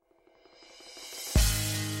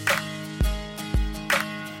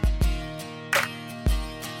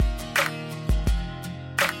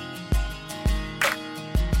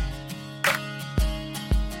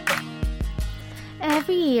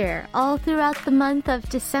year, all throughout the month of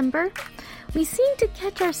December, we seem to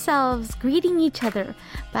catch ourselves greeting each other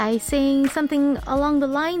by saying something along the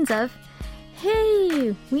lines of,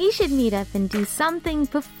 "Hey, we should meet up and do something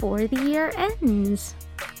before the year ends."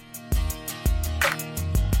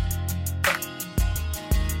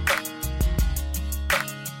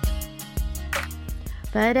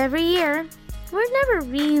 But every year, we're never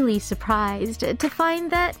really surprised to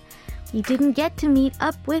find that we didn't get to meet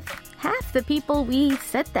up with half the people we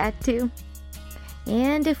said that to.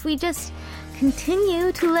 And if we just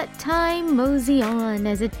continue to let time mosey on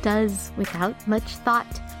as it does without much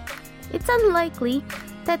thought, it's unlikely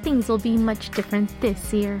that things will be much different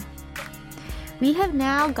this year. We have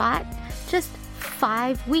now got just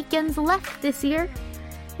 5 weekends left this year,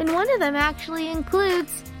 and one of them actually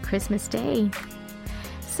includes Christmas Day.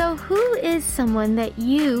 So who is someone that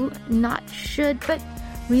you not should but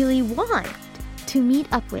really want to meet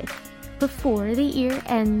up with before the year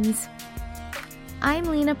ends? I'm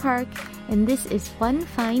Lena Park, and this is One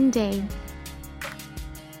Fine Day.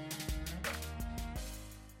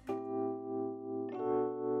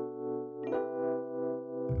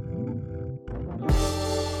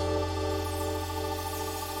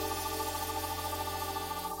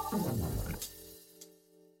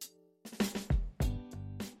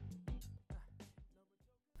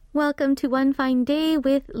 Welcome to One Fine Day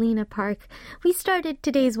with Lena Park. We started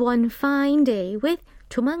today's One Fine Day with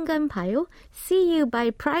조만간 봐요, See You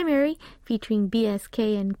by Primary featuring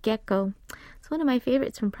BSK and Gecko. It's one of my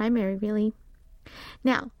favorites from Primary, really.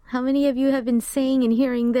 Now, how many of you have been saying and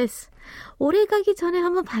hearing this? 올해 가기 전에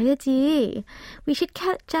한번 봐야지. We should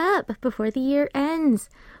catch up before the year ends.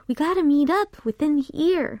 We gotta meet up within the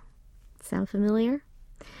year. Sound familiar?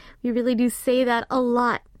 We really do say that a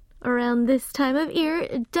lot around this time of year,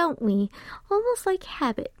 don't we? Almost like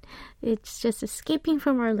habit. It's just escaping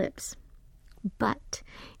from our lips. But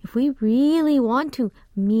if we really want to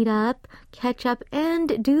meet up, catch up,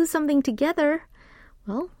 and do something together,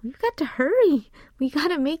 well, we've got to hurry. We got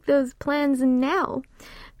to make those plans now.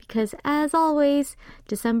 Because as always,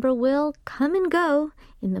 December will come and go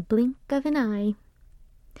in the blink of an eye.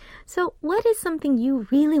 So what is something you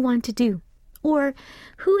really want to do? Or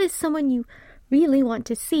who is someone you really want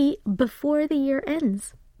to see before the year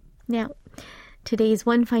ends? Now, today's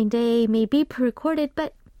One Fine Day may be pre-recorded,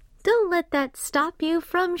 but don't let that stop you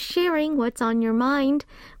from sharing what's on your mind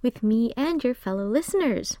with me and your fellow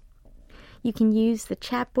listeners. You can use the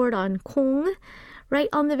chat board on Kong, write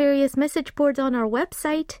on the various message boards on our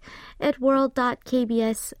website at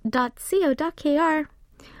world.kbs.co.kr,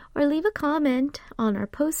 or leave a comment on our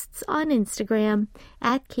posts on Instagram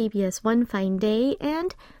at KBS One Fine Day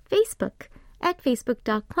and Facebook at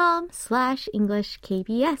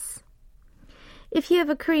facebook.com/EnglishKBS. If you have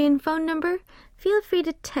a Korean phone number, feel free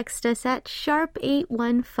to text us at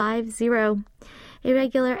 #8150. A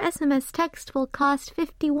regular SMS text will cost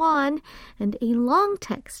 50 won, and a long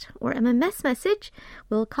text or MMS message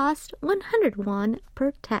will cost 100 won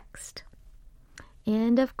per text.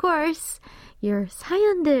 And of course, your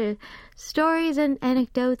사연들, stories and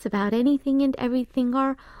anecdotes about anything and everything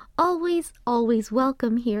are always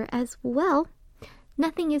welcome here as well.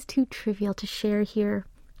 Nothing is too trivial to share here.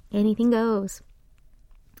 Anything goes.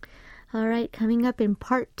 All right, coming up in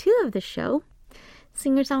part 2 of the show,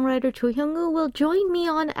 singer-songwriter Cho Hyung-woo will join me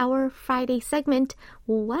on our Friday segment,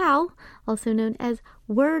 Wow, also known as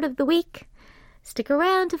Word of the Week. Stick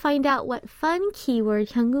around to find out what fun keyword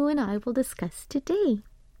Hyung-woo and I will discuss today.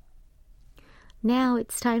 Now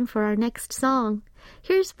it's time for our next song.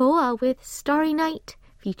 Here's Boa with Starry Night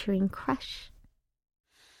featuring Crush.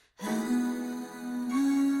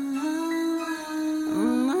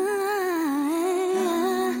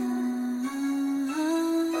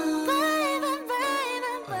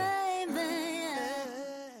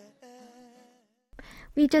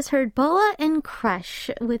 We just heard Boa and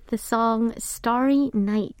Crush with the song Starry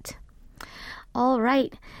Night. All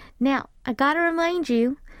right. Now, I gotta remind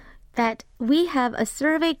you that we have a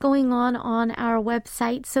survey going on our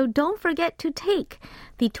website, so don't forget to take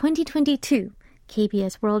the 2022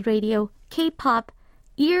 KBS World Radio K-pop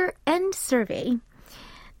Year-End Survey.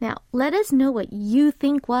 Now, let us know what you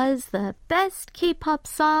think was the best K-pop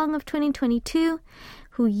song of 2022,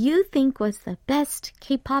 who you think was the best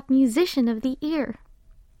K-pop musician of the year.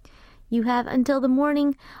 You have until the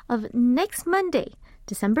morning of next Monday,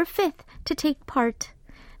 December 5th, to take part.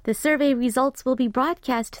 The survey results will be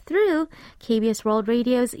broadcast through KBS World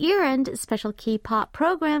Radio's year-end special K-pop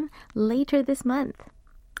program later this month.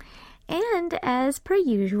 And as per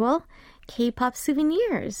usual, K-pop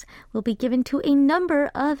souvenirs will be given to a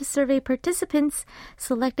number of survey participants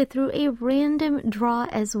selected through a random draw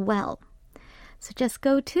as well. So just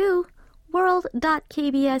go to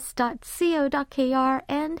world.kbs.co.kr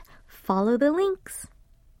and follow the links.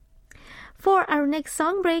 For our next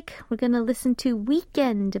song break, we're going to listen to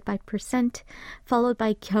Weekend by %, followed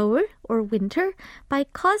by 겨울 or Winter by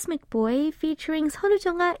Cosmic Boy featuring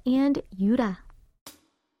선우정아 and Yura.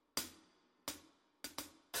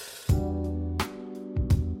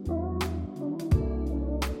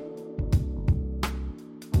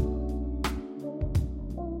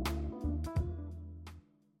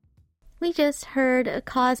 We just heard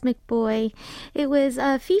Cosmic Boy. It was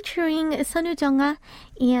featuring 선우정아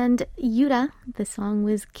and Yura. The song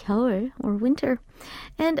was 겨울 or Winter.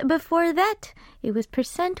 And before that, it was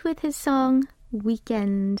 % with his song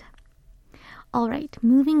Weekend. All right,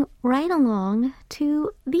 moving right along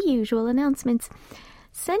to the usual announcements.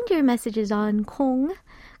 Send your messages on Kong,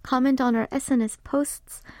 comment on our SNS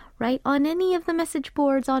posts, write on any of the message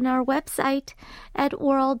boards on our website at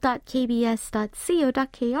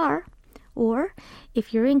world.kbs.co.kr. Or,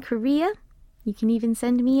 if you're in Korea, you can even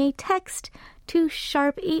send me a text to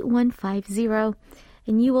 #8150,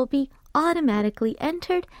 and you will be automatically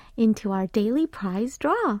entered into our daily prize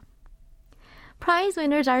draw. Prize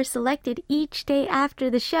winners are selected each day after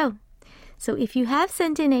the show. So if you have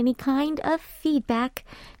sent in any kind of feedback,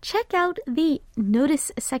 check out the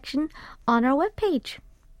notice section on our webpage.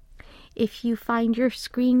 If you find your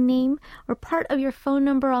screen name or part of your phone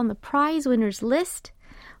number on the prize winners list,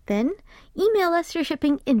 then email us your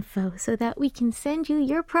shipping info so that we can send you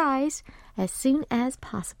your prize as soon as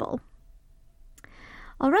possible.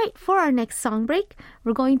 All right, for our next song break,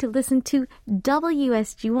 we're going to listen to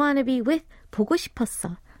WSG Wannabe with 보고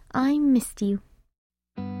싶었어, I Missed You.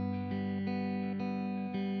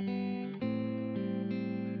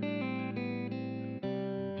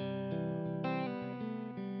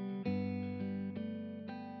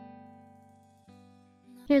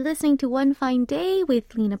 You're listening to One Fine Day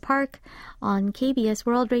with Lena Park on KBS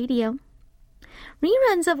World Radio.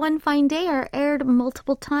 Reruns of One Fine Day are aired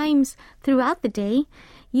multiple times throughout the day.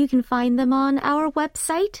 You can find them on our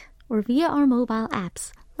website or via our mobile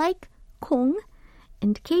apps like Kong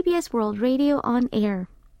and KBS World Radio on air.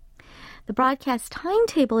 The broadcast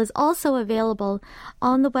timetable is also available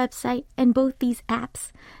on the website and both these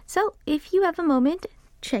apps. So if you have a moment,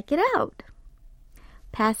 check it out.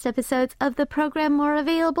 Past episodes of the program are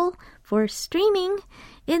available for streaming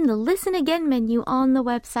in the Listen Again menu on the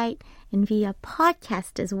website and via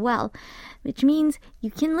podcast as well, which means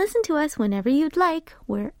you can listen to us whenever you'd like,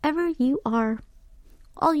 wherever you are.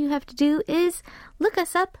 All you have to do is look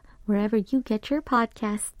us up wherever you get your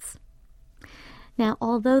podcasts. Now,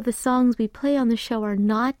 although the songs we play on the show are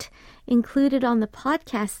not included on the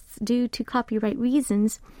podcasts due to copyright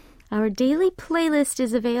reasons, our daily playlist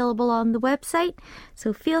is available on the website,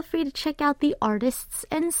 so feel free to check out the artists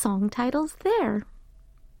and song titles there.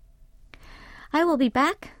 I will be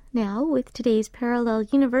back now with today's Parallel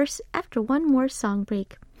Universe after one more song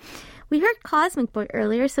break. We heard Cosmic Boy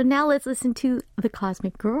earlier, so now let's listen to the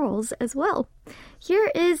Cosmic Girls as well. Here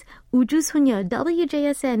is 우주소녀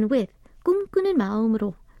WJSN with 꿈꾸는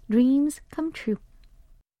마음으로 Dreams Come True.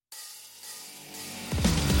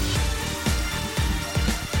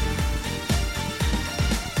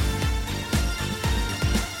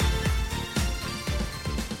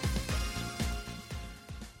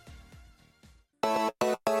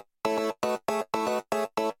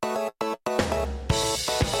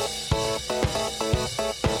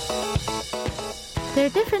 They're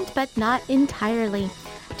different, but not entirely.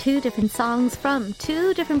 Two different songs from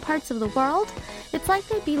two different parts of the world. It's like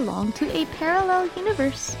they belong to a parallel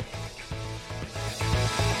universe.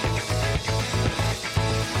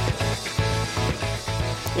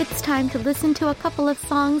 It's time to listen to a couple of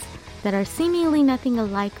songs that are seemingly nothing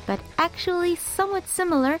alike, but actually somewhat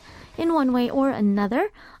similar in one way or another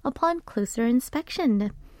upon closer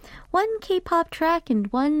inspection. One K-pop track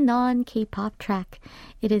and one non-K-pop track.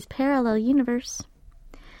 It is Parallel Universe.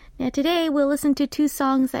 Now today we'll listen to two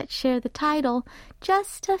songs that share the title,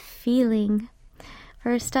 Just a Feeling.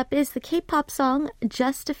 First up is the K-pop song,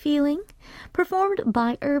 Just a Feeling, performed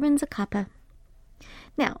by Urban Zacapa.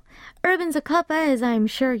 Now, Urban Zacapa, as I'm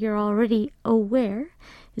sure you're already aware,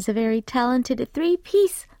 is a very talented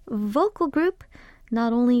three-piece vocal group,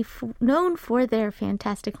 not only known for their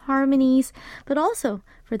fantastic harmonies, but also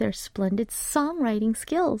for their splendid songwriting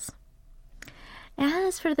skills.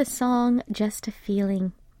 As for the song, Just a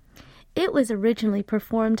Feeling, it was originally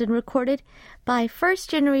performed and recorded by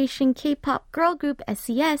first-generation K-pop girl group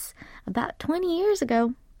SES about 20 years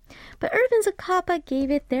ago. But Urban Zacapa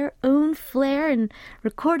gave it their own flair and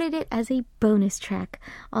recorded it as a bonus track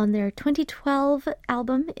on their 2012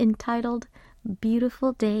 album entitled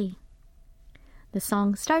Beautiful Day. The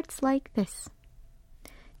song starts like this.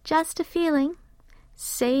 Just a feeling.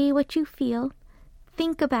 Say what you feel.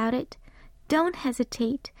 Think about it. Don't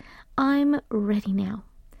hesitate. I'm ready now.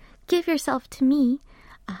 Give yourself to me.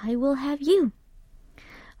 I will have you.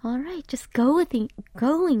 All right, just going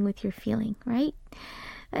with your feeling, right?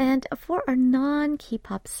 And for our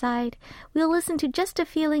non-K-pop side, we'll listen to Just a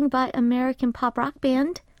Feeling by American pop rock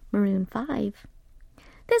band Maroon 5.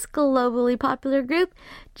 This globally popular group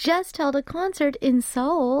just held a concert in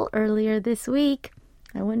Seoul earlier this week.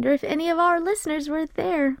 I wonder if any of our listeners were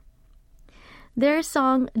there. Their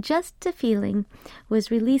song, Just a Feeling,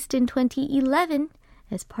 was released in 2011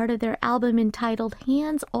 as part of their album entitled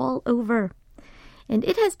Hands All Over. And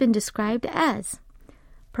it has been described as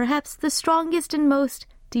perhaps the strongest and most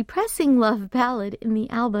depressing love ballad in the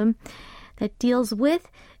album that deals with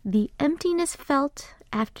the emptiness felt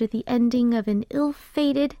after the ending of an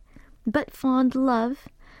ill-fated but fond love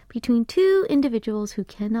between two individuals who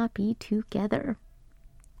cannot be together.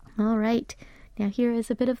 All right, now here is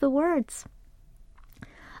a bit of the words.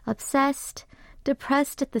 Obsessed,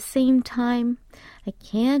 depressed at the same time, I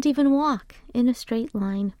can't even walk in a straight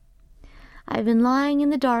line. I've been lying in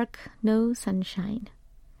the dark, no sunshine.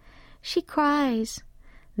 She cries,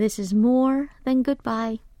 this is more than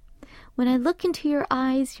goodbye. When I look into your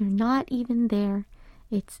eyes, you're not even there.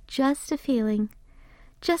 It's just a feeling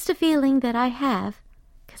that I have,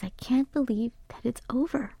 because I can't believe that it's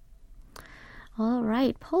over. All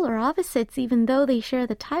right, polar opposites, even though they share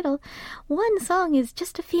the title. One song is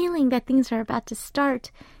just a feeling that things are about to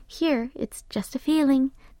start. Here, it's just a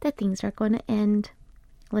feeling that things are going to end.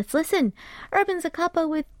 Let's listen. Urban Zacapa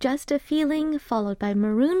with Just a Feeling, followed by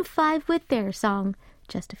Maroon 5 with their song,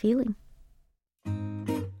 Just a Feeling.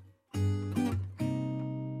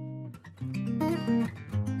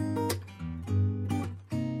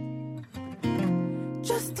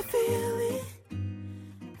 Just a feeling.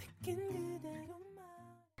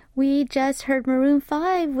 We just heard Maroon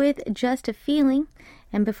 5 with Just a Feeling,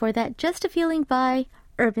 and before that, Just a Feeling by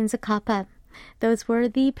Urban Zacapa. Those were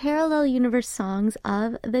the Parallel Universe songs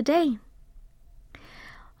of the day.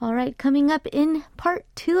 All right, coming up in part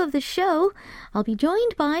 2 of the show, I'll be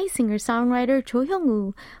joined by singer-songwriter Cho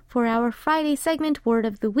Hyung-woo for our Friday segment, Word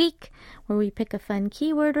of the Week, where we pick a fun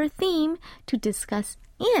keyword or theme to discuss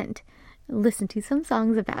and listen to some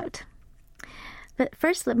songs about. But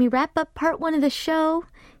first, let me wrap up part 1 of the show.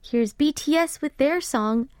 Here's BTS with their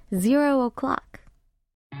song, 0 O'Clock.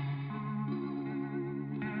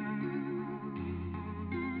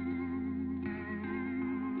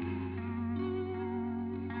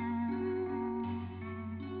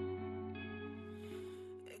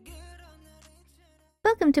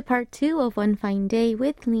 Welcome to part 2 of One Fine Day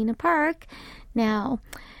with Lena Park. Now,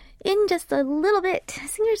 in just a little bit,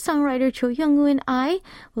 singer-songwriter Cho Hyung-woo and I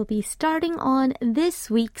will be starting on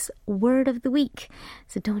this week's Word of the Week,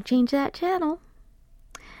 so don't change that channel.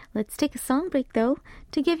 Let's take a song break, though,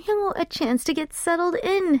 to give Hyung-woo a chance to get settled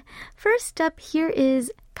in. First up, here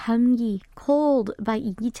is 감기, Cold by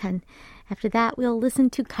Lee Gi-chan. After that, we'll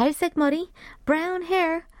listen to 갈색 머리, Brown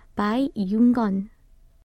Hair by Yoongon.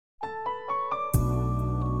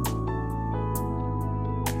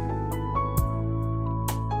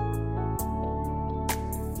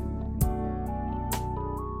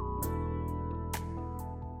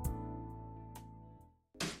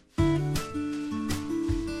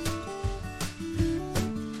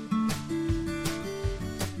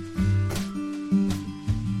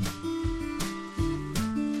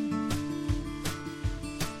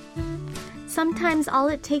 Sometimes all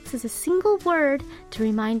it takes is a single word to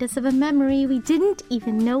remind us of a memory we didn't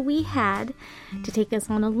even know we had, to take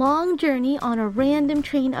us on a long journey on a random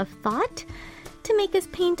train of thought, to make us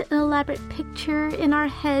paint an elaborate picture in our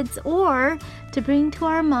heads, or to bring to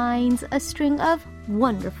our minds a string of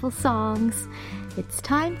wonderful songs. It's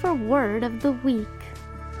time for Word of the Week.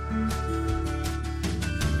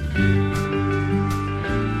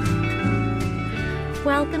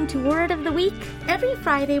 Welcome to Word of the Week. Every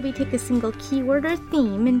Friday we take a single keyword or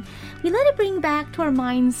theme and we let it bring back to our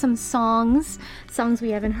minds some songs we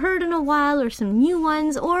haven't heard in a while or some new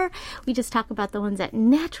ones, or we just talk about the ones that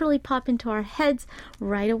naturally pop into our heads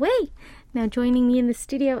right away. Now joining me in the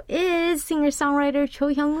studio is singer-songwriter Cho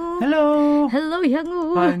Hyung-woo. Hello. Hello,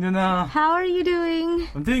 Hyung-woo. Hi, Nuna. How are you doing?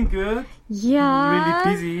 I'm doing good. Yeah.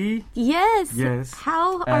 Really busy. Yes.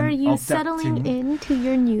 How are you settling into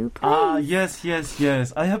your new place?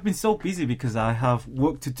 Yes. I have been so busy because I have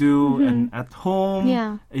work to do and at home.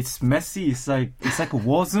 Yeah. It's messy. It's like a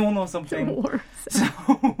war zone or something. War zone.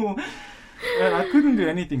 So And I couldn't do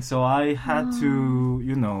anything, so I had to,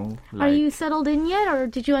 Are you settled in yet, or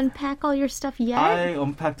did you unpack all your stuff yet? I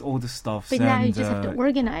unpacked all the stuff. But now you just have to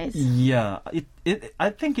organize. Yeah, I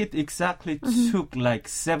think it exactly took like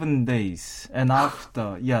 7 days, and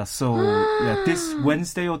after this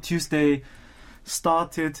Wednesday or Tuesday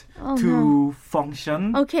started to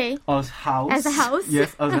function. Okay. As house. As a house.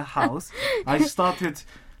 Yes, as a house. I started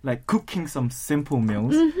like cooking some simple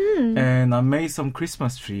meals, and I made some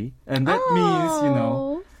Christmas tree, and that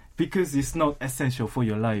means because it's not essential for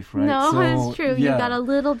your life, right? No, it's true. You got a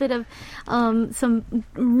little bit of some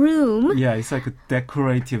room. Yeah, it's like a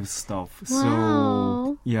decorative stuff.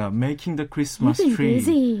 Wow. So making the Christmas You've been tree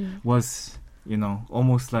busy. was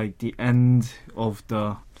almost like the end of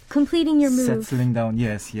the completing your move. Settling down,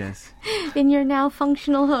 yes. In your now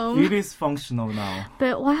functional home. It is functional now.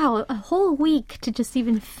 But wow, a whole week to just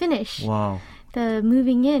even finish. Wow. The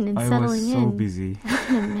moving in and settling in. I was so busy. I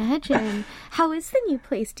can imagine. How is the new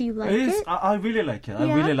place? Do you like it? I really like it. Yeah?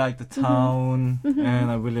 I really like the town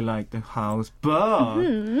and I really like the house. But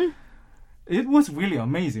it was really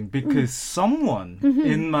amazing because someone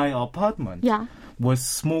in my apartment was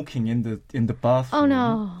smoking in the bathroom. Oh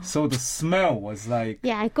no. So the smell was like...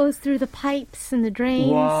 Yeah, it goes through the pipes and the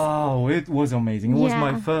drains. Wow, it was amazing. It was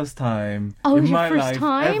my first time in my first life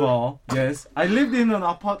time? ever. Yes. I lived in an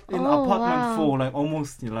apartment for like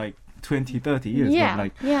almost like 20, 30 years. Yeah, but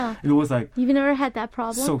like, it was like... You've never had that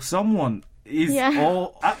problem? So someone is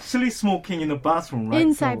all actually smoking in the bathroom, right?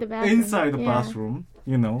 Inside the bathroom. Inside the bathroom.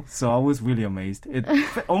 So I was really amazed. It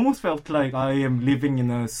almost felt like I am living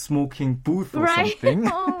in a smoking booth or something.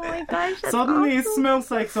 Oh my gosh, that's Suddenly awesome. it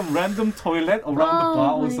smells like some random toilet around the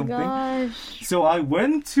bar or something. Gosh. So I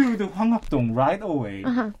went to the Hwangapdong right away.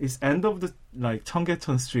 It's end of the like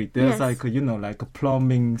Cheonggyecheon Street. There's like a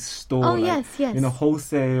plumbing store. Oh, like, yes.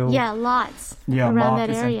 Wholesale. Yeah, lots around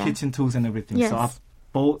markets that area. and kitchen tools and everything. Yes. So I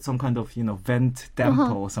bought some kind of vent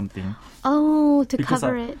damper or something. Oh, to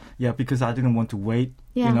cover it. Yeah, because I didn't want to wait,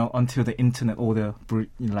 until the internet order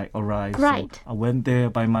arrived. Right. So I went there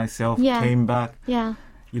by myself, came back,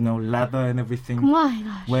 ladder and everything. Oh my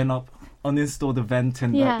gosh. Went up, uninstalled the vent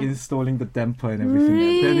and installing the damper and everything.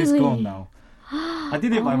 Really? Then it's gone now. I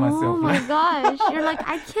did it by myself. Oh my gosh. You're like,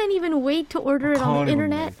 I can't even wait to order it on the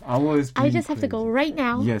internet. I just have to go right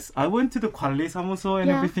now. Yes. I went to the 관리사무소 and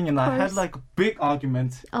everything and I had like a big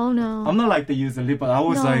argument. Oh no. I'm not like the usually, but I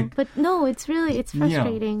was like... But no, it's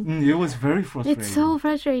frustrating. Yeah. It was very frustrating. It's so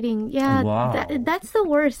frustrating. Yeah. Wow. That's the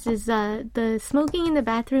worst is the smoking in the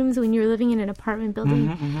bathrooms when you're living in an apartment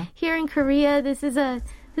building. Here in Korea, this is a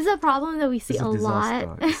problem that we see a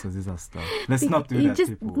lot. It's a disaster. Let's not do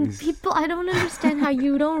that, people. I don't understand how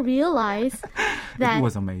you don't realize that it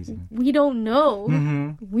was amazing. We don't know.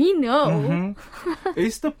 We know.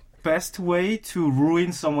 It's the best way to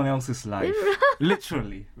ruin someone else's life.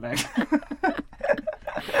 Literally.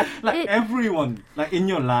 Everyone, in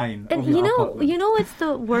your line. And you know what's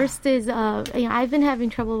the worst is, I've been having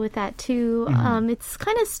trouble with that too. It's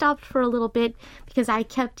kind of stopped for a little bit because I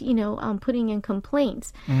kept, putting in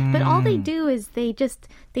complaints. But all they do is they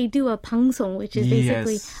do a 방송, which is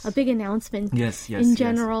basically a big announcement in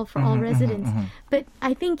general for all residents. But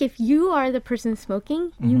I think if you are the person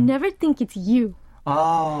smoking, you never think it's you.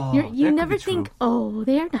 Oh, you never think, oh,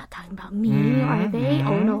 they're not talking about me, are they?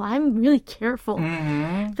 Oh no, I'm really careful.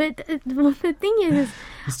 But the thing is,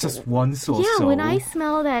 it's just one source. Yeah, when I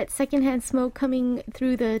smell that secondhand smoke coming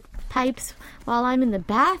through the pipes while I'm in the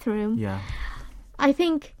bathroom, I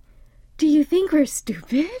think, do you think we're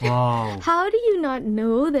stupid? Wow. How do you not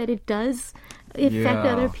know that it does affect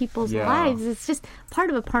other people's lives? It's just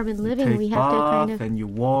part of apartment living. We have to kind of... and you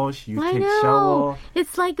wash, you take shower.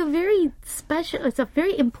 It's like a very special, it's a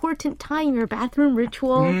very important time, your bathroom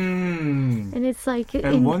ritual. And it's like...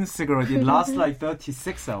 And one cigarette, it lasts like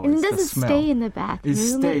 36 hours. And it doesn't stay in the bathroom. It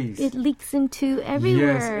stays. It leaks into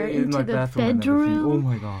everywhere, into the bedroom. Oh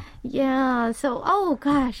my God. Yeah, so, oh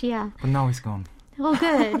gosh, But now it's gone. Oh,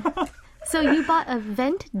 good. So you bought a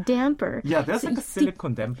vent damper. Yeah, there's like a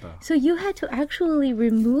silicone damper. So you had to actually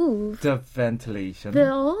remove the ventilation.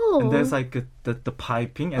 And there's like the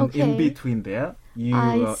piping, and in between there, you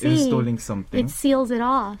are installing something. It seals it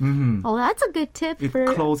off. Oh, that's a good tip for people.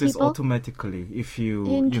 It closes automatically if you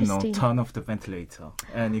turn off the ventilator.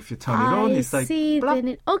 And if you turn it on, it's like... Then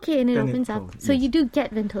it opens up. So you do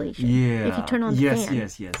get ventilation if you turn on the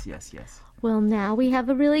fan. Yes. Well, now we have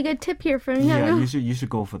a really good tip here for you. Yeah, you should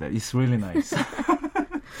go for that. It's really nice.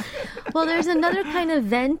 Well, there's another kind of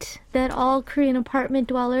vent that all Korean apartment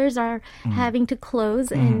dwellers are having to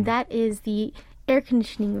close, and that is the air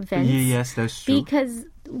conditioning vents. Yes, that's true. Because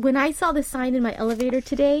when I saw the sign in my elevator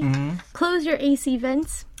today, close your AC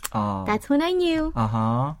vents, That's when I knew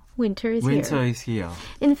winter is here.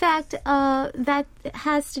 In fact, that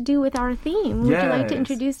has to do with our theme. Would you like to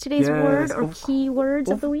introduce today's word or key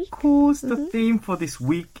words of the week? Of course, the theme for this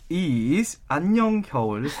week is 안녕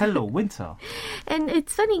겨울, hello winter. And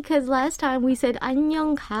it's funny because last time we said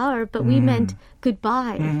안녕 가을, but we meant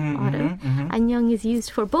goodbye autumn. 안녕 is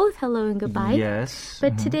used for both hello and goodbye. Yes.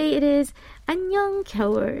 But today it is 안녕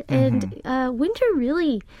겨울. And winter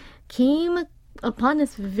really came upon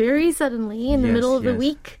us very suddenly in the middle of the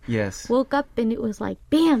week. Yes. Woke up and it was like,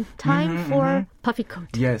 bam, time for puffy coat.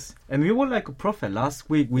 Yes. And we were like a prophet. Last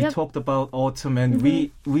week we talked about autumn and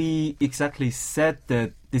we exactly said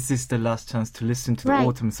that this is the last chance to listen to the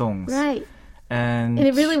autumn songs. Right. And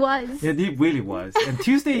it really was. It really was. And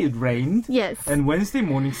Tuesday it rained. Yes. And Wednesday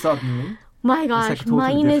morning suddenly. My gosh,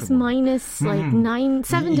 like minus 7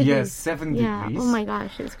 degrees. Yes, 7 degrees. Yeah. Oh my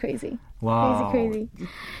gosh, it was crazy. Wow. Crazy.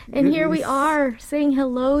 And here we are saying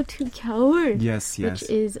hello to 겨울. Yes. Which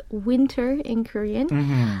is winter in Korean.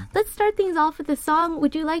 Let's start things off with a song.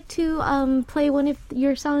 Would you like to play one of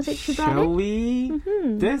your songs that you brought in? Shall we?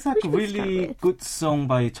 There's a really good song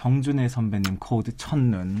by 정준혜 선배님 called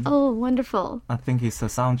첫눈. Oh, wonderful. I think it's a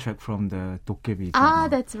soundtrack from the 도깨비 drama.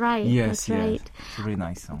 That's right. Yes, that's right. It's a really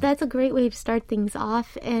nice song. That's a great way to start things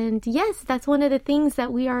off. And yes, that's one of the things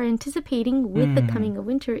that we are anticipating with the coming of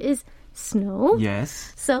winter is snow.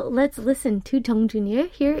 Yes. So let's listen to 정준일.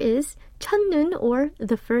 Here is 첫눈 or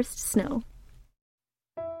the first snow.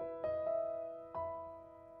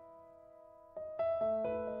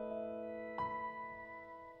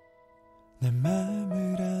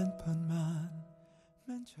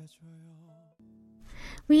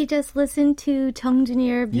 We just listened to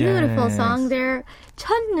정준일, beautiful song there,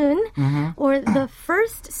 첫눈 or the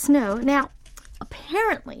first snow. Now,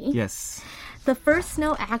 apparently, the first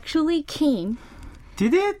snow actually came.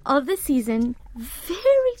 Did it? Of the season,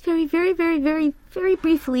 very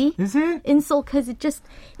briefly. Is it? In Seoul, because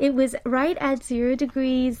it was right at 0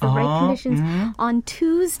 degrees, the right conditions on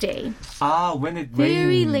Tuesday. When it rained.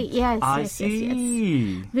 Very late, yes. I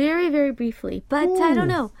see. Yes. Very briefly. But I don't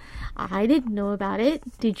know. I didn't know about it.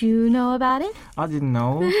 Did you know about it? I didn't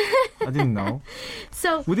know.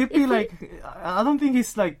 So would it be like, I don't think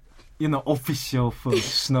it's like, official for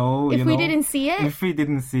snow. If we didn't see it? If we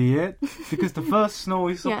didn't see it. Because the first snow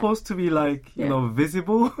is supposed to be like,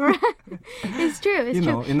 visible. It's true. It's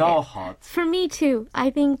true. In our hearts. For me too. I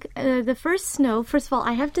think the first snow, first of all,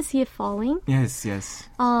 I have to see it falling. Yes.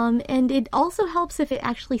 And it also helps if it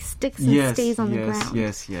actually sticks and stays on the ground.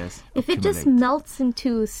 Yes. If it just melts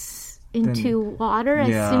into water as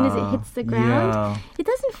soon as it hits the ground, it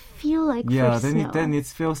doesn't feel like first snow. Then it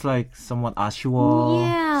feels like somewhat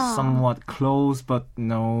a쉬워, somewhat close, but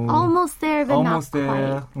no. Almost there, but almost not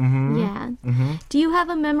there. quite. Yeah. Do you have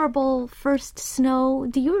a memorable first snow?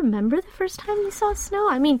 Do you remember the first time you saw snow?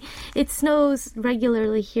 I mean, it snows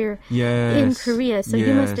regularly here in Korea, so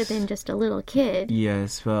you must have been just a little kid.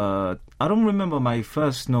 Yes, but I don't remember my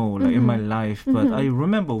first snow in my life, but I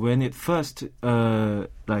remember when it first, when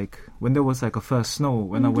there was like a first snow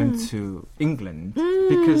when I went to England,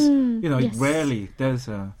 because it rarely there's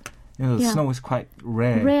snow is quite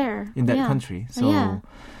rare in that country. So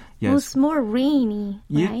yes, well, it's more rainy.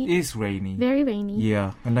 Right? It is rainy, very rainy.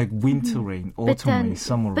 Yeah, and like winter rain, autumn rain,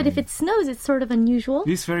 summer rain. But if it snows, it's sort of unusual.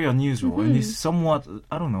 It's very unusual, and it's somewhat,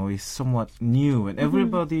 I don't know, it's somewhat new. And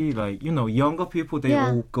everybody, younger people, they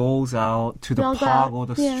all goes out to the park or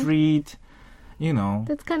the street.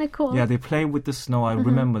 That's kind of cool. Yeah, they play with the snow. I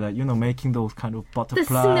remember that, making those kind of butterflies.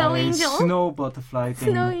 The snow angels. Snow butterfly thing.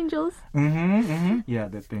 Snow angels. Yeah,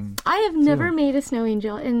 that thing. I have never made a snow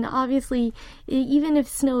angel. And obviously, even if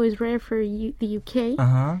snow is rare for the UK,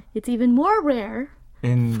 it's even more rare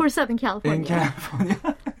for Southern California. In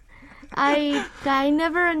California. I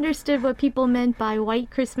never understood what people meant by white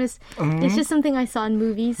Christmas. It's just something I saw in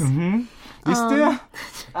movies. Is there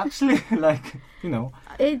actually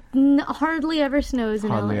It hardly ever snows in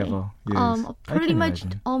hardly LA. Ever. Yes. Pretty much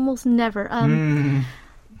almost never.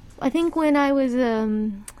 I think when I was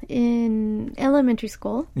in elementary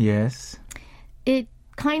school, yes, it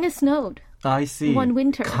kind of snowed. I see. One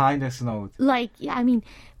winter. Kind of snowed.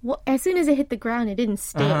 As soon as it hit the ground, it didn't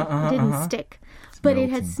stay. It didn't stick. But it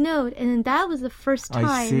had snowed, and that was the first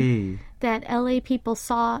time that LA people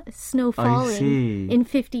saw snow falling in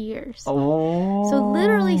 50 years. Oh. So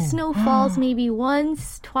literally snow falls maybe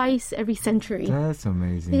once, twice every century. That's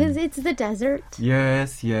amazing. Because it's the desert.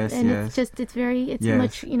 Yes. And it's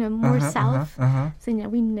much, more south. So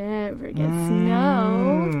we never get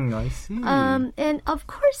snow. I see. And of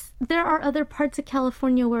course, there are other parts of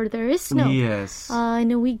California where there is snow. Yes. I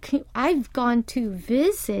know I've gone to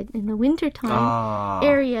visit in the wintertime.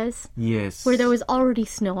 areas Yes. where there was already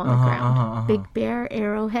snow on the ground. Big Bear,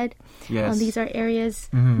 Arrowhead. Yes. These are areas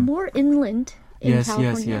more inland in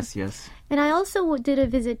California. Yes. And I also did a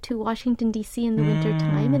visit to Washington, D.C. in the winter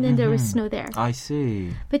time, and then there was snow there. I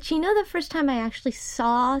see. But the first time I actually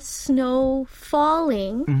saw snow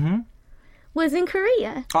falling was in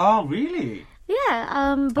Korea. Oh, really?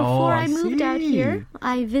 Yeah, before I moved out here,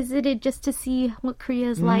 I visited just to see what Korea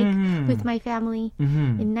is like with my family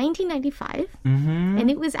in 1995, and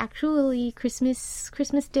it was actually Christmas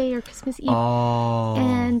Day or Christmas Eve,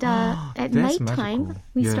 and at nighttime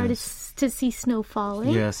we started to see snow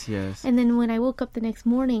falling. Yes. And then when I woke up the next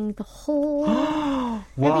morning, the whole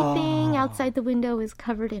everything outside the window was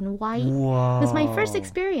covered in white. Wow. It was my first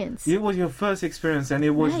experience. It was your first experience, and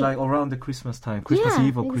it was like around the Christmas time, Christmas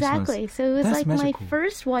Eve or Christmas. Exactly. So it was like my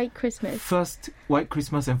first white Christmas. First white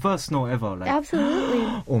Christmas and first snow ever. Like. Absolutely.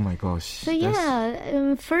 Oh my gosh.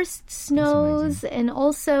 So first snows and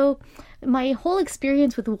also my whole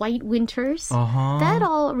experience with white winters. That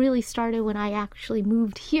all really started when I actually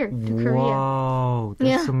moved here to Korea. Wow,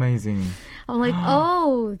 that's amazing. I'm like,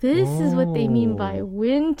 this is what they mean by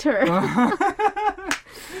winter.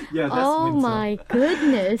 Yeah, that's oh winter. My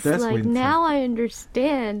goodness. That's like winter. Now I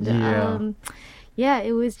understand.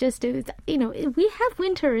 It was we have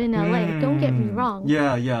winter in LA, don't get me wrong.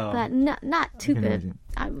 Yeah. But not to the,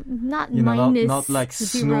 not minus not like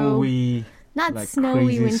zero. Snowy. Not like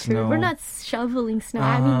snowy winter. Snow. We're not shoveling snow.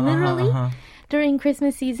 I mean, literally, during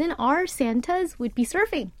Christmas season, our Santas would be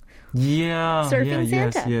surfing. Yeah. Surfing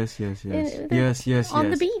Santa. Yes.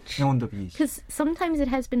 On the beach. On the beach. Because sometimes it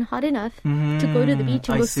has been hot enough to go to the beach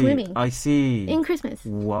and go swimming. I see. In Christmas.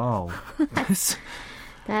 Wow.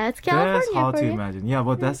 That's California. That's hard for to you. imagine. Yeah,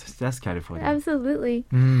 but that's California. Absolutely.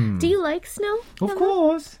 Do you like snow? Of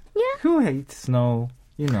course. Yeah. Who hates snow?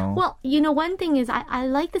 Well, one thing is I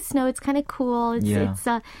like the snow. It's kind of cool. It's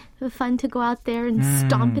fun to go out there and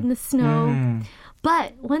stomp in the snow.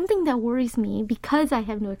 But one thing that worries me, because I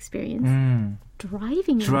have no experience,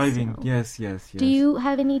 driving in the snow. Yes. Do you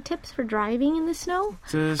have any tips for driving in the snow?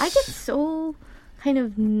 I get so kind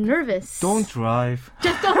of nervous. Don't drive.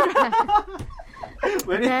 Just don't drive.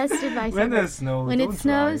 Best advice when ever. When it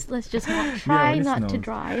snows, let's just try not to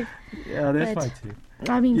drive. Yeah, that's right too.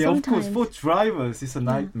 I mean, sometimes. Of course, for drivers, it's a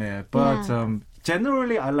nightmare. But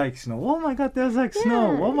generally, I like snow. Oh my God, there's like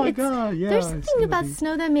snow. Oh my God, yeah. There's something about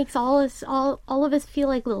snow that makes all of us feel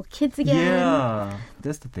like little kids again. Yeah,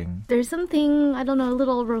 that's the thing. There's something, I don't know, a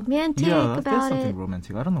little romantic about it. There's something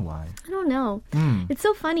romantic. I don't know why. I don't know. It's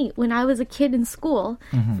so funny. When I was a kid in school,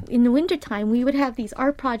 in the wintertime, we would have these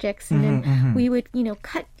art projects, and then we would,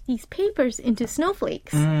 cut these papers into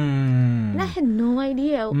snowflakes. And I had no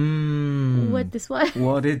idea what this was.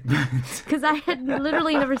 What it meant. Because I had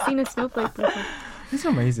literally never seen a snowflake before. It's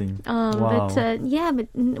amazing. Wow. But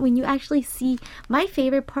when you actually see, my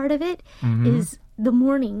favorite part of it is the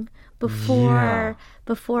morning before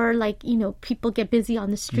like, people get busy on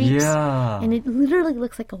the streets. Yeah. And it literally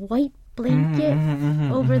looks like a white blanket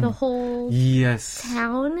over the whole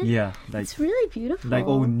town. Yeah. It's really beautiful. Like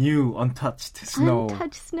all new, untouched snow.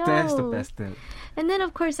 Untouched snow. That's the best thing. And then,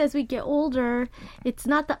 of course, as we get older, it's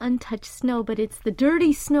not the untouched snow, but it's the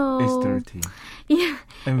dirty snow. It's dirty. Yeah.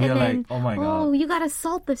 And we're like, oh my God. Oh, you got to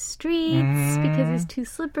salt the streets because it's too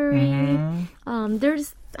slippery.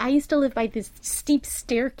 I used to live by this steep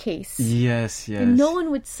staircase. Yes. And no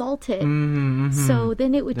one would salt it. So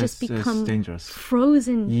then it would just become dangerous.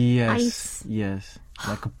 Frozen ice. Yes.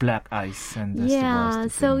 Like a black ice. And that's the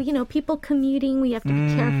worst so, people commuting, we have to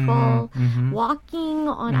be careful. Walking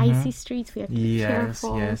on icy streets, we have to be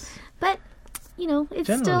careful. Yes. But, it's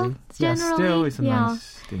generally it's a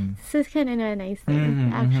nice thing. It's kind of a nice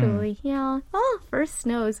thing, actually. Yeah. Oh, first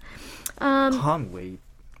snows. Can't wait.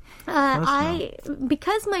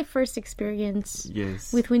 Because my first experience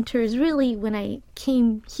with winter is really when I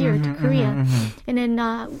came here to Korea and then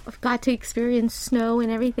got to experience snow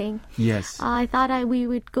and everything. Yes. I thought we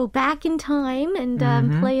would go back in time and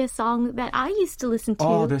play a song that I used to listen to.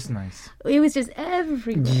 Oh, that's nice. It was just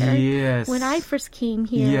everywhere. Yes. When I first came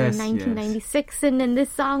here in 1996, and then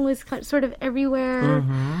this song was sort of everywhere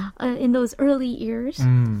in those early years.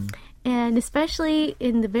 And especially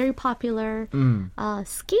in the very popular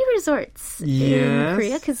ski resorts in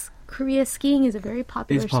Korea, because Korea skiing is a very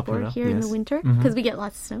popular sport here in the winter, because we get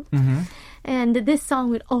lots of snow. And this song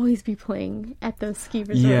would always be playing at those ski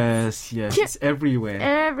resorts. Yes, it's everywhere.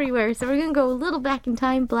 Everywhere. So we're going to go a little back in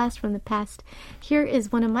time, blast from the past. Here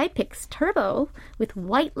is one of my picks, Turbo, with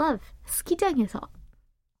White Love, 스키장에서.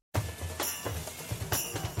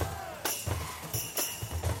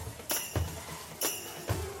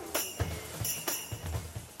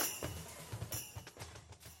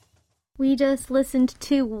 we just listened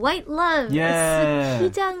to White Love. Yeah.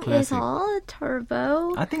 스키장에서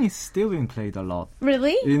Turbo. I think it's still being played a lot.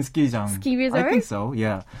 Really? In ski장. Ski resort? I think so,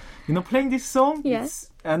 yeah. You know, playing this song,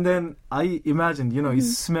 yes. And then I imagine, you know, it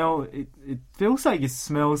feels like it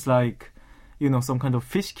smells like, you know, some kind of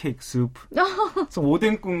fish cake soup. So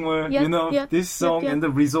오뎅국물, you know, this song and the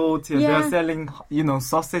resort, and they're selling, you know,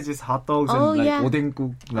 sausages, hot dogs, and like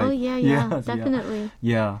오뎅국. Like, definitely.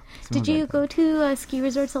 Yeah. Did you go to ski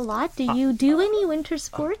resorts a lot? Do you do any winter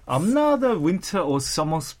sports? I'm not a winter or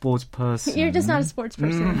summer sports person. You're just not a sports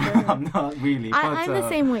person. I'm not really. I'm the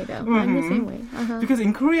same way, though. I'm the same way. Because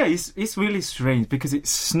in Korea, it's really strange because it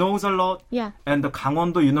snows a lot. Yeah. And the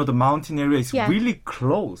Gangwon-do, you know, the mountain area is really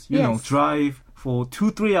close. You know, drive for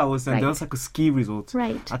 2-3 hours and there's like a ski resort.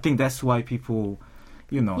 Right. I think that's why people,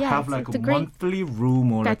 you know, have like a monthly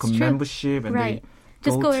room or like a membership and they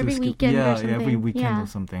just go every weekend or something. every weekend or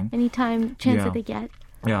something. Anytime chance that they get.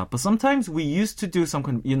 Yeah, but sometimes we used to do some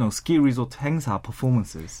kind of, you know, ski resort 행사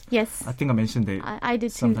performances. Yes. I think I mentioned it. I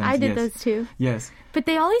did too. I did those too. Yes. But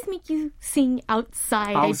they always make you sing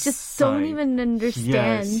outside. I just don't even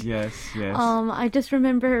understand. Yes. I just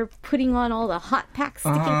remember putting on all the hot packs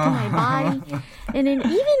sticking to my body. And then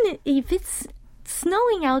even if it's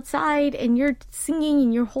snowing outside and you're singing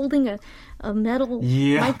and you're holding a metal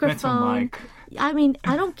microphone. Metal mic. I mean,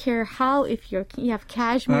 I don't care how, if you have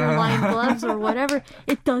cashmere lined gloves or whatever,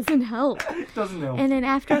 it doesn't help. It doesn't help. And then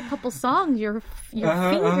after a couple songs, your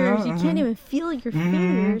fingers, you can't even feel your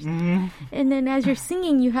fingers. And then as you're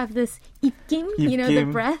singing, you have this 입김, you know, the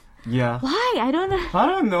breath. Yeah. Why? I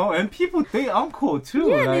don't know. And people, they encore too.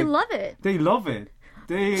 Yeah, like, they love it. They love it.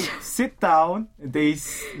 They sit down, they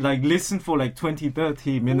like listen for like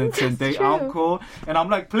 20-30 minutes and they encore. And I'm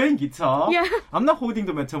like playing guitar. Yeah. I'm not holding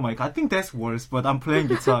the metal mic. I think that's worse, but I'm playing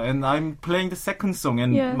guitar and I'm playing the second song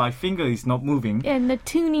and my finger is not moving. And the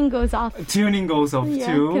tuning goes off. Tuning goes off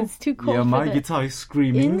too. It's too cold. Yeah, my guitar is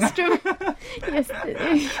screaming. Yes.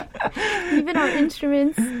 Even our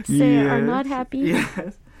instruments are not happy.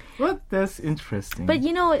 Yes. But that's interesting. But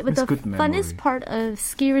you know, the funnest part of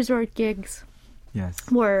ski resort gigs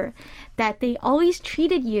were that they always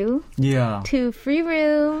treated you to free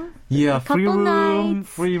room, a couple nights,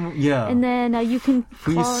 free and then you can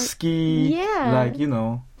free ski, like, you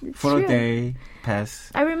know, for a day pass.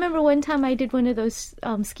 I remember one time I did one of those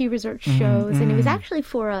ski resort shows, and it was actually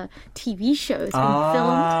for a TV show. It's been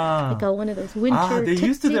filmed, like one of those winter. They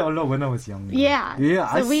used to do a lot when I was younger. Yeah.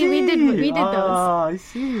 So we did those. I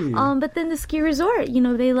see. But then the ski resort, you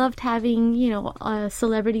know, they loved having, you know,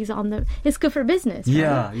 celebrities on the. It's good for business.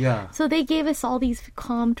 Right? Yeah. So they gave us all these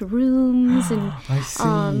comped rooms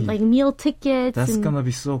and like meal tickets. That's gonna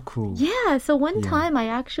be so cool. Yeah. So one time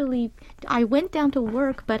I went down to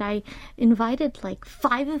work, but I invited like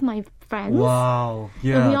 5 of my friends. Wow.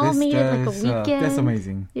 Yeah. And we all made it like a weekend. That's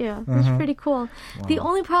amazing. Yeah, it's pretty cool. Wow. The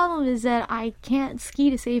only problem is that I can't ski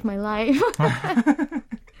to save my life.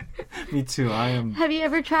 Me too. Have you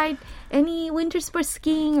ever tried any winter sports,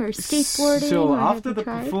 skiing or skateboarding? So after the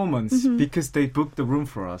performance, because they booked the room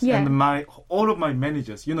for us, and all of my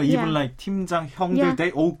managers, you know, even like 팀장 형들,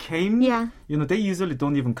 they all came. Yeah. You know, they usually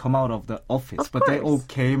don't even come out of the office, but they all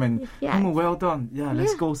came and well done. Yeah,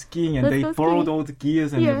 let's go skiing, and they borrowed all the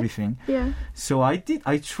gears and everything. Yeah. So I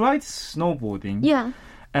tried snowboarding. Yeah.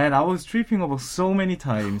 And I was tripping over so many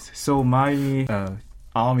times. So my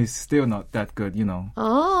arm is still not that good, you know.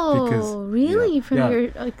 Oh, really? From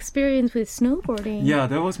your experience with snowboarding? Yeah,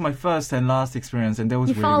 that was my first and last experience, and that was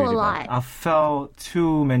really, really bad. You fell a lot. I fell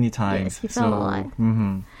too many times. Yes, you fell a lot.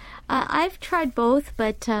 Mm-hmm. I've tried both,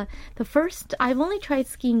 but I've only tried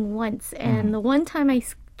skiing once, and the one time I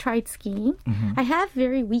tried skiing, I have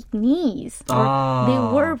very weak knees. Or they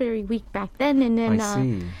were very weak back then, and then I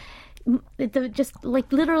see. Just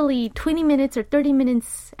like literally 20 minutes or 30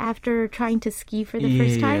 minutes after trying to ski for the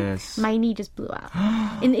first time, my knee just blew out.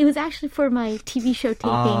 And it was actually for my TV show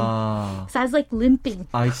taping. So I was like limping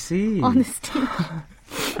on the stage.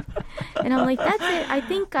 And I'm like, that's it. I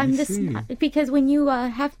think I'm because when you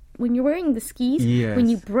when you're wearing the skis, when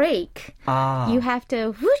you break, you have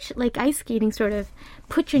to whoosh, like ice skating sort of,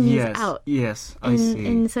 put your knees out. Yes, I see.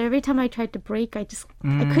 And so every time I tried to break, I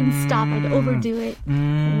couldn't stop. I'd overdo it,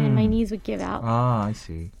 and then my knees would give out. I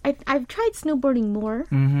see. I've tried snowboarding more.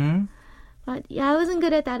 Mm-hmm. But I wasn't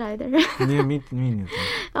good at that either. Yeah, me neither.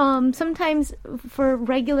 Sometimes for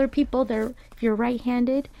regular people, if you're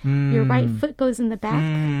right-handed, your right foot goes in the back,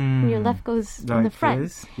 and your left goes in the front.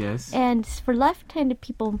 This? Yes. And for left-handed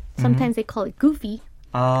people, sometimes they call it goofy.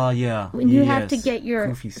 Yeah. When you have to get your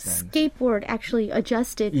skateboard actually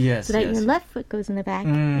adjusted so that your left foot goes in the back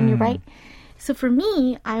and your right. So for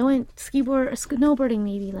me, I went snowboarding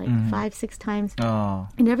maybe like 5-6 times. Oh.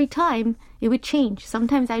 And every time it would change.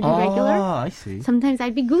 Sometimes I'd be regular. I see. Sometimes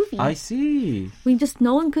I'd be goofy. I see.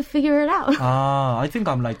 No one could figure it out. I think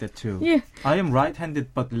I'm like that too. Yeah. I am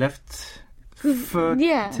right-handed but left-footed.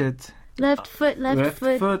 Yeah. Left foot.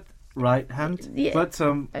 Right hand. Yeah. But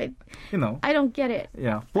you know. I don't get it.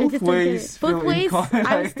 Yeah. Both ways. Both ways.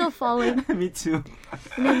 I'm still falling. Me too.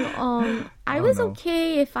 And then, I was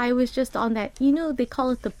okay if I was just on that. They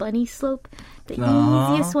call it the bunny slope. The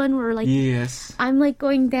easiest one where I'm like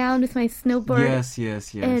going down with my snowboard.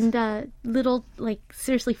 Yes. And little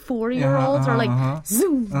seriously 4-year-olds are like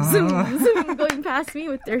zoom, going past me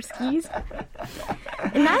with their skis.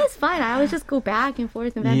 And that is fine. I always just go back and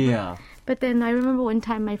forth and back. Yeah. But then I remember one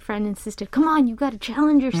time my friend insisted, "Come on, you got to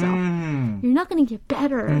challenge yourself. You're not going to get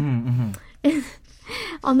better."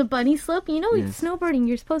 On the bunny slope, with snowboarding,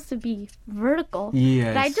 you're supposed to be vertical.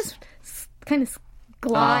 Yes. But I just kind of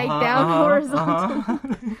glide down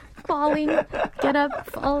horizontally, falling, get up,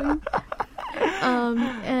 falling.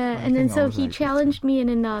 And then so he challenged me and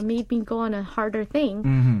then made me go on a harder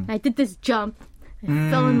thing. I did this jump. It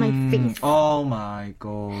fell in my face. Oh my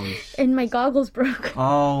gosh. And my goggles broke.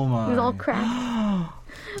 Oh my. It was all cracked.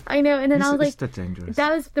 I know. And then I was like, that dangerous?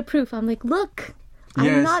 That was the proof. I'm like, look,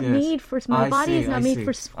 I'm not made for, my body is not made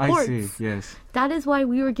for sports. I see, yes. That is why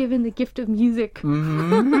we were given the gift of music.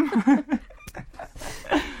 I'm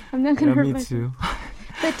not going to hurt myself. Me too.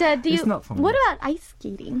 But what about ice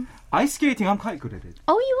skating? Ice skating, I'm quite good at it.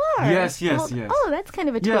 Oh, you are? Yes. Oh, that's kind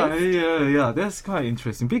of a twist. Yeah. That's quite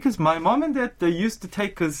interesting because my mom and dad, they used to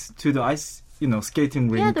take us to the ice, skating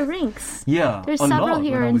rink. Yeah, the rinks. Yeah, there's several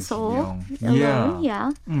here in Seoul.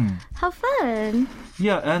 Yeah. How fun.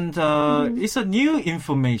 Yeah, and it's a new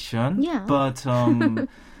information. Yeah. But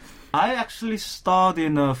I actually starred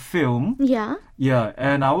in a film. Yeah. Yeah,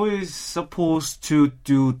 and I was supposed to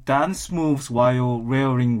do dance moves while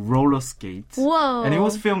wearing roller skates. Whoa. And it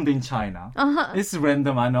was filmed in China. It's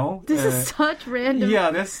random, I know. This is such random. Yeah,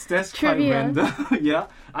 that's trivia. quite random. Yeah.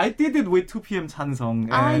 I did it with 2PM Chansung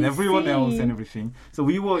and everyone else and everything. So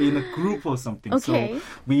we were in a group or something. Okay. So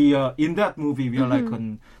we in that movie we are like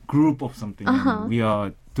a group of something. And we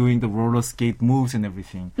are doing the roller skate moves and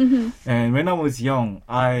everything. And when I was young,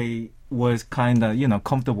 I was kind of,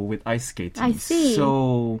 comfortable with ice skating. I see.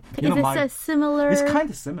 So, is this a similar... It's kind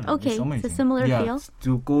of similar. Okay, it's a similar feel. Yeah,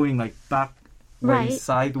 to going like back,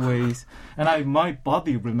 sideways. And my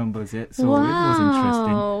body remembers it, so it was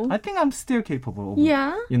interesting. I think I'm still capable of,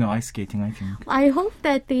 ice skating, I think. I hope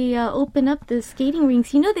that they open up the skating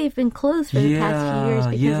rinks. They've been closed for the past few years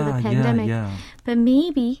because of the pandemic. Yeah. But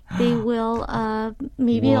maybe they will,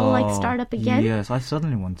 it'll start up again. Yes, I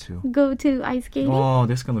certainly want to. Go to ice skating. Oh,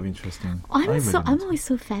 that's going to be interesting. I'm always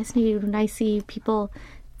so fascinated when I see people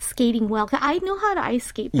skating well. I know how to ice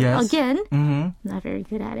skate, but again, not very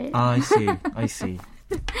good at it. I see.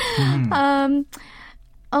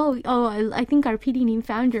 I think our PD name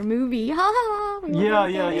found your movie.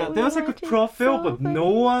 Yeah. There's like a profile, but no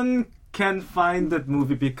one can find that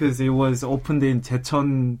movie because it was opened in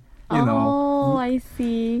Jecheon, Oh, I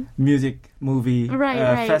see. Music movie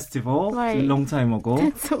festival a long time ago.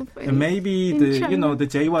 That's so funny. And maybe the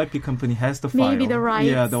JYP company has the file. Maybe the rights.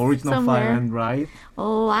 Yeah, the original somewhere. file and right.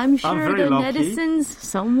 Oh, I'm sure the lucky. netizens,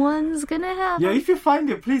 someone's gonna have. Yeah, if you find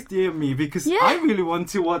it, please DM me because I really want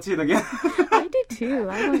to watch it again. I do too.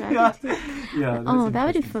 I do too. Yeah. That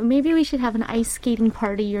would be fun. Maybe we should have an ice skating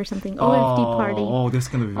party or something. OFD party. Oh, that's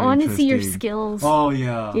gonna be very I want to interesting. see your skills. Oh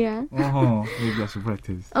yeah. Yeah. Maybe I should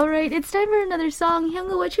practice. All right, it's time for another song.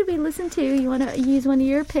 Hyungwoo, what should we listen to? You want to use one of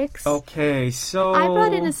your picks? Okay, so I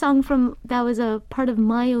brought in a song that was a part of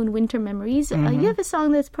my own winter memories. You have a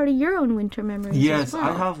song that's part of your own winter memories. Yes, as well.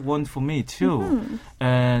 I have one for me too.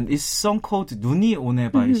 And it's a song called 눈이 오네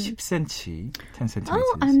by 10cm. 10 centimeters.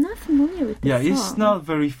 Oh, I'm not familiar with this song. It's not a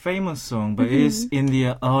very famous song, but it's in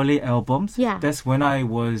the early albums. Yeah. That's when I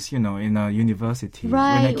was, in a university.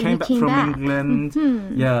 Right, when I came back from England,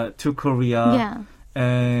 to Korea. Yeah.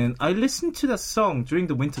 And I listened to that song during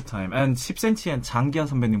the winter time. And 10cm and 장기하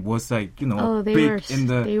선배님 was like, big in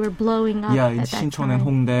the... They were blowing up in Sinchon and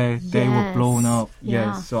Hongdae. They were blown up.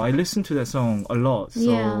 Yeah. Yes. So I listened to that song a lot.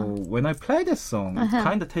 So when I play that song, it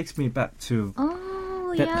kind of takes me back to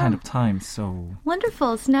that kind of time. So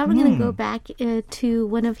wonderful. So now we're going to go back to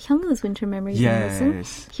one of Hyungwoo's winter memories.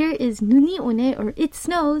 Yes. Here is 눈이 오네 or It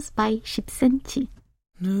Snows by 10cm.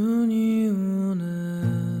 눈이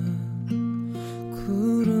오네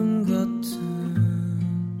구름 같은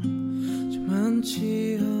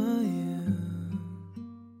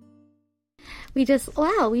We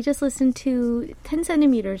just listened to 10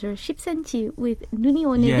 centimeters or 10cm with 눈이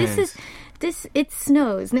오네. Yes. This is it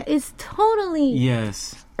snows. Now, it's totally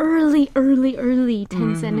yes. early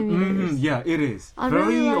 10 centimeters. Yeah, it is. I Very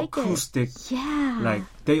really like acoustic. It. Yeah. Like,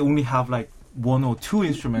 they only have like one or two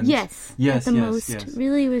instruments. Yes, at the most. Yes.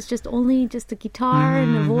 Really, it was just a guitar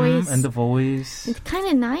and a voice. And the voice. It's kind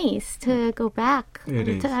of nice to go back. It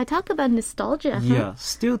is. I talk about nostalgia. Yeah,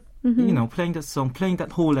 still, playing that song, playing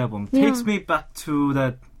that whole album takes me back to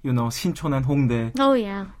that, 신촌 and Hongdae. Oh,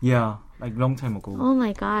 yeah. Yeah, like long time ago. Oh,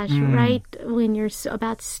 my gosh. Right when you're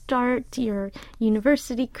about to start your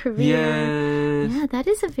university career. Yes. Yeah, that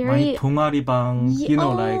is a very... My 동아리방,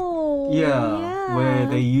 where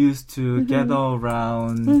they used to gather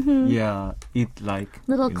around, eat like...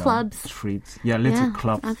 little clubs. Treats. Yeah, little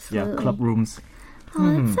clubs. Absolutely. Yeah, club rooms.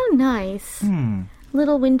 Oh, that's so nice.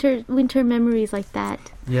 Little winter memories like that.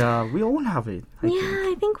 Yeah, we all have it.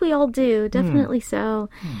 I think we all do. Definitely so.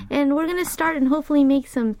 And we're going to start and hopefully make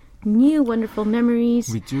some new wonderful memories.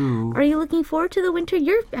 We do. Are you looking forward to the winter?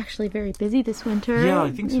 You're actually very busy this winter. Yeah,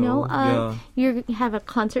 I think so. You have a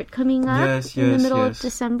concert coming up in the middle of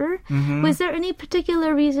December. Was there any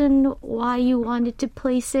particular reason why you wanted to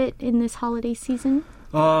place it in this holiday season?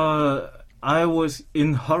 I was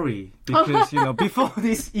in hurry because, before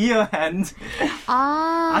this year ends,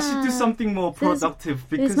 I should do something more productive.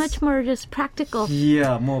 Because it's much more just practical.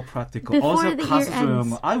 Yeah, more practical. Before also, the 가수 year ends.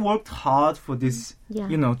 조영호. I worked hard for this,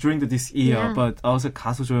 during this year, but also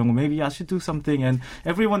가수 조영호. Maybe I should do something, and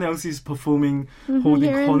everyone else is performing, holding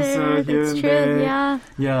here concert here That's and true. there.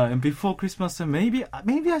 Yeah, and before Christmas, maybe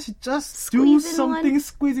I should just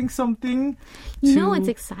squeezing something. You know what's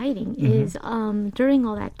exciting is during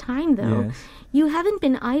all that time, though, you haven't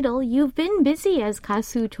been idle. You've been busy as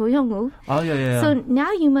가수 조영호. Oh, yeah. So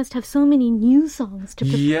now you must have so many new songs to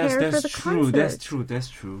prepare for the concert. That's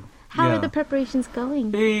true. How are the preparations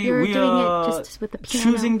going? We doing it just with the piano.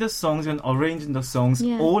 Choosing the songs and arranging the songs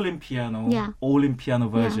all in piano, all in piano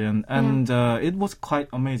version. And it was quite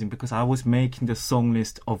amazing because I was making the song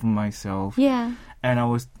list of myself. Yeah. And I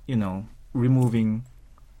was, removing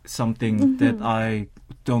something that I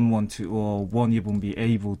don't want to or won't even be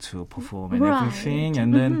able to perform and everything.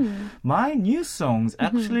 And then my new songs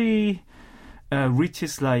actually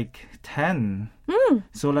reaches like 10.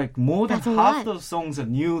 So like more than half the songs are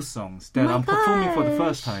new songs that I'm performing for the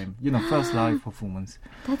first time. First live performance.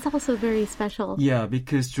 That's also very special. Yeah,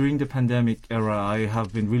 because during the pandemic era, I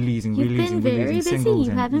have been releasing singles. You've been very busy.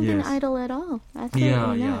 You haven't been yes. idle at all. That's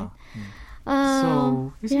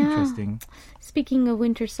So it's interesting. Speaking of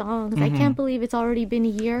winter songs, I can't believe it's already been a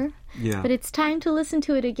year. Yeah. But it's time to listen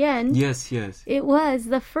to it again. Yes. It was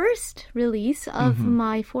the first release of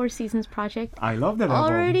my Four Seasons project. I love that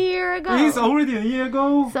album. Already a year ago. It's already a year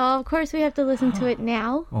ago. So, of course, we have to listen to it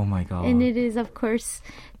now. Oh, my God. And it is, of course,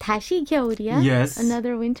 다시 겨울이야. Yes.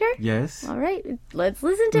 Another winter. Yes. All right. Let's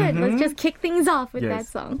listen to it. Let's just kick things off with that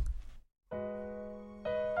song.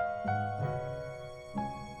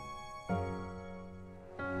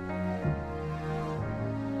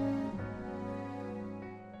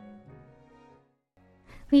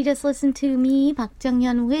 We just listened to me, Park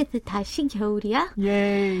Jung-hyun, with 다시 겨울이야.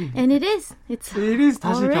 Yay! And it is. It is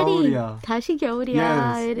다시 겨울이야. 다시 겨울이야.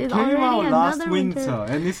 Yes. It is Came already out another last winter.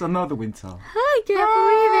 And it's another winter. I can't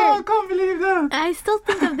believe it. I can't believe that. I still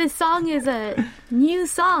think of this song as a new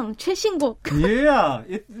song, 최신곡. Yeah,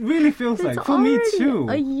 it really feels like for me too.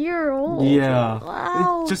 A year old. Yeah.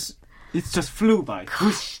 Wow. It just flew by.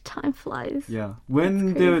 Gosh, time flies. Yeah.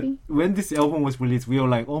 When this album was released, we were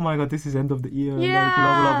like, oh my God, this is end of the year. Yeah. Like,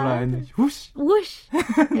 blah, blah, blah. And whoosh. Whoosh.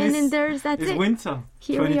 And then that's it's it. winter.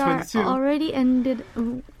 Here we are, already ended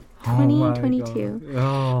 2022.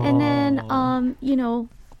 Oh. And then,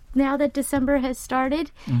 now that December has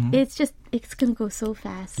started, it's going to go so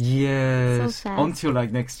fast. Yes. So fast. Until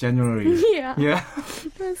like next January. Yeah.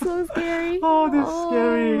 That's so scary. Oh, that's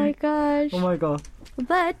scary. Oh my gosh. Oh my God.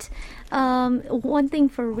 But one thing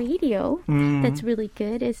for radio that's really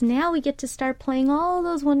good is now we get to start playing all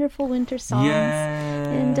those wonderful winter songs. Yes.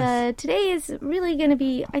 And today is really going to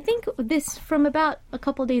be, I think this from about a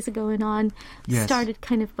couple days ago and on started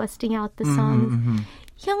kind of busting out the songs.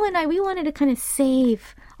 Hyung and I, we wanted to kind of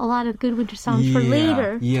save a lot of good winter songs for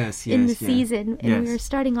later in the season. And we were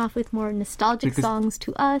starting off with more nostalgic songs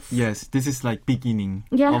to us. Yes, this is like beginning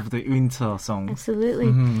of the winter songs.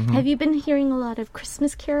 Absolutely. Have you been hearing a lot of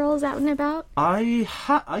Christmas carols out and about? I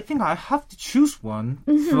think I have to choose one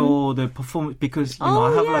for the performance because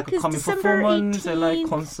I have like a coming performance and like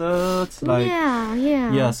concerts. Like,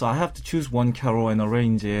 yeah, so I have to choose one carol and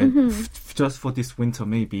arrange it just for this winter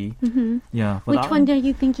maybe. Yeah. Which one are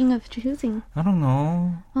you thinking of choosing? I don't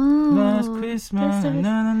know. Last Christmas. Na,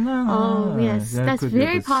 na, na. Oh, yes. That That's could be a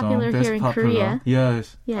very good song. popular That's here in popular. Korea.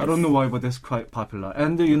 Yes. Yes. I don't know why, but that's quite popular.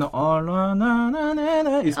 And All Na Na Na Na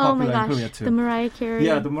Na is Oh my popular gosh, in Korea too. the Mariah Carey.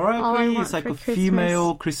 Yeah, the Mariah All I Carey Want is like for a Christmas.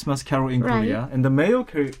 female Christmas carol in Right. Korea. And the male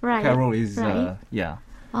Right. carol is, Right. yeah.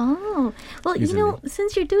 Oh, well, Easily.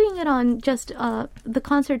 since you're doing it on just the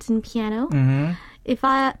concerts and piano, Mm-hmm. if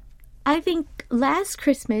I think last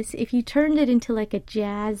Christmas, if you turned it into like a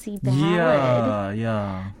jazzy ballad,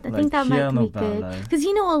 Yeah. I think that might be good. Because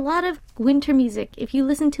a lot of winter music, if you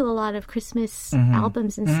listen to a lot of Christmas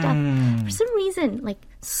albums and stuff, for some reason, like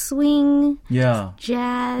swing, Yeah.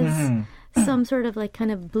 jazz, some sort of like kind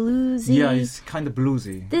of bluesy. Yeah, it's kind of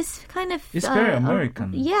bluesy. This kind of... It's very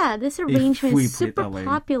American. Yeah, this arrangement we is put it super that way.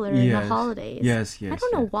 popular in the holidays. Yes. I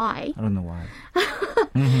don't know why. I don't know why.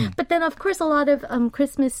 But then, of course, a lot of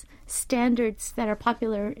Christmas standards that are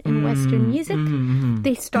popular in Western music,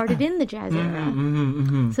 they started in the jazz era.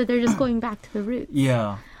 So they're just going back to the roots.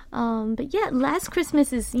 Yeah. But yeah, Last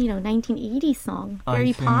Christmas is, 1980 song.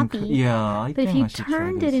 Very poppy. Yeah, I But if think you I should try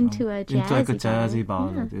turned this it into song. a Into like a jazzy jazzy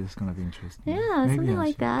ballad. ballad, it's gonna be interesting. Yeah, Maybe something I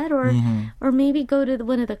like should. that. Or maybe go to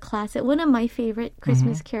one of the classic. One of my favorite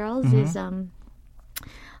Christmas carols is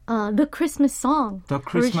The Christmas Song. The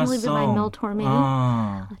Christmas originally song. by Mel Torme.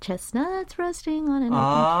 Ah. Chestnuts roasting on an open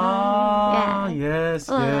fire. Yeah. Yes,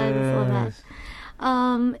 Oh, I just love that.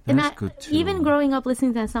 And That's good too. even growing up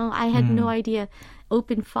listening to that song, I had no idea.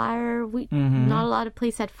 Open fire. Not a lot of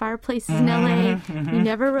places had fireplaces in LA. We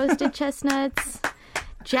never roasted chestnuts.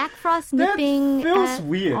 Jack Frost nipping feels at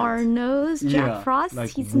weird. our nose. Jack Yeah, Frost,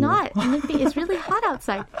 like, he's not nipping. It's really hot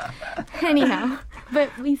outside. Anyhow,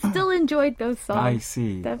 but we still enjoyed those songs. I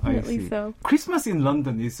see. Definitely I see. so. Christmas in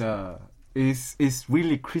London is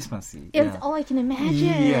really Christmassy. It's all I can imagine.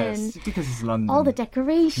 Yes, because it's London. All the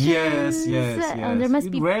decorations. Yes. There must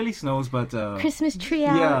it be rarely snows, but Christmas tree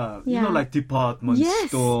out. Yeah, like department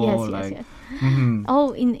store, Yes.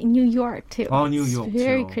 Oh, in New York too. Oh, New It's York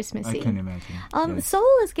very too. Christmassy. I can imagine. Yes. Seoul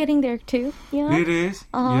is getting there too. It is. Yes.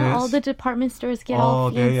 All the department stores get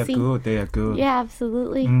all they are fancy. good. They are good. Yeah,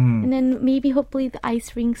 absolutely. And then maybe hopefully the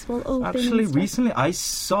ice rinks will open. Actually, and stuff. recently I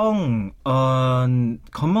sung on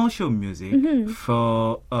commercial music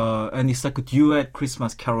for and it's like a duet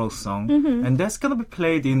Christmas carol song, and that's gonna be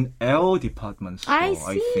played in L department store. I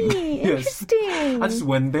I see. think. Yes. Interesting. I just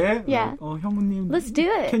went there. Yeah. Like, 형님, Let's do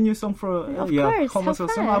it. Can you sing for Of course. commercial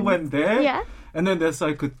How song? fun. I went there. Yeah. And then there's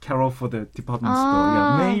like a carol for the department store.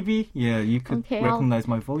 Yeah, maybe. Yeah, you could Okay, recognize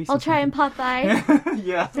my voice. I'll or try and something. pop by.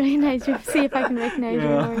 Yeah. Very nice. See if I can recognize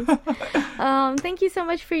your voice. Thank you so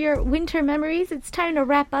much for your winter memories. It's time to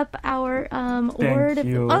wrap up our word of.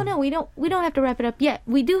 you. Oh no, we don't have to wrap it up yet.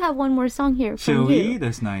 We do have one more song here Shall from we? you.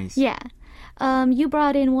 That's nice. Yeah. You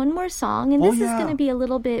brought in one more song, and this is yeah. going to be a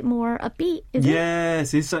little bit more upbeat, is it?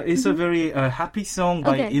 Yes, it's a very happy song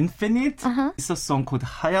by Okay. Infinite. Uh-huh. It's a song called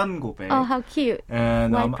하얀 고백. Oh, how cute.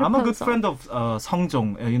 And Why I'm a good proposal? friend of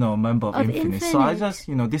Seongjong, member of Of Infinite. So I Infinite.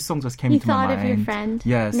 just, this song just came You into my thought mind. of your friend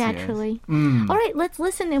Yes, naturally. Yes. Mm. All right, let's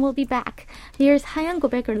listen and we'll be back. Here's 하얀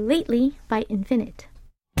고백 or Lately by Infinite.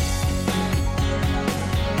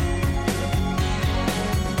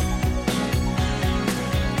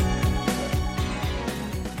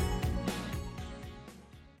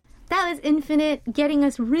 That was Infinite, getting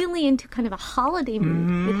us really into kind of a holiday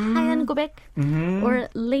mood with 하얀 고백 or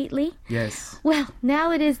Lately. Yes. Well,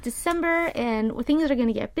 now it is December and things are going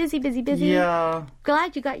to get busy. Yeah.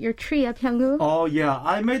 Glad you got your tree up, Hyungwoo. Oh, yeah.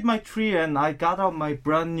 I made my tree and I got out my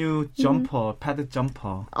brand new jumper, padded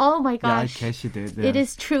jumper. Oh my Yeah, I gosh. cashed it. It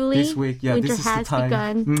is truly This week, yeah, winter this is the has time.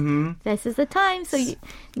 begun. Mm-hmm. This is the time. So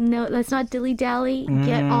let's not dilly-dally.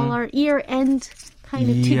 Get all our year-end kind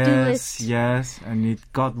of to-do list. Yes, and it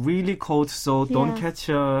got really cold, so don't Yeah. catch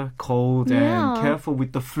a cold Yeah. and careful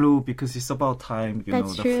with the flu because it's about time,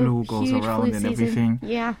 That's the true. flu goes Huge around flu and season. everything.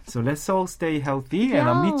 Yeah. So let's all stay healthy and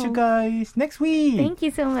I'll meet Yeah. you guys next week. Thank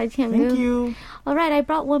you so much, Hyungwoo. Thank you. All right, I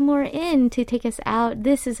brought one more in to take us out.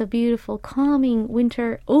 This is a beautiful, calming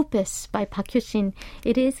winter opus by Park Hyo-shin.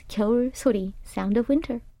 It is 겨울 소리, Sound of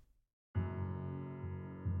Winter.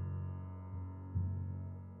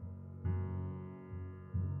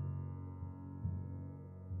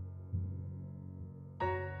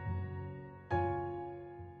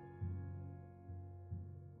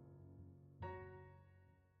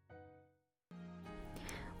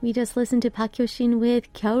 We just listened to Park Hyo-shin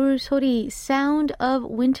with 겨울 소리, Sound of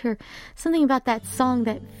Winter. Something about that song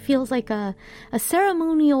that feels like a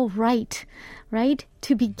ceremonial rite, right?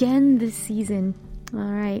 To begin the season. All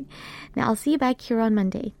right. Now I'll see you back here on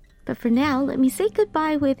Monday. But for now, let me say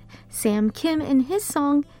goodbye with Sam Kim and his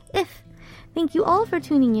song, If. Thank you all for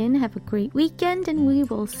tuning in. Have a great weekend, and we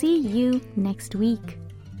will see you next week.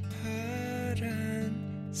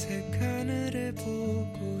 새하늘을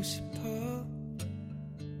보고 싶어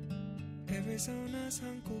Arizona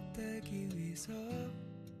산골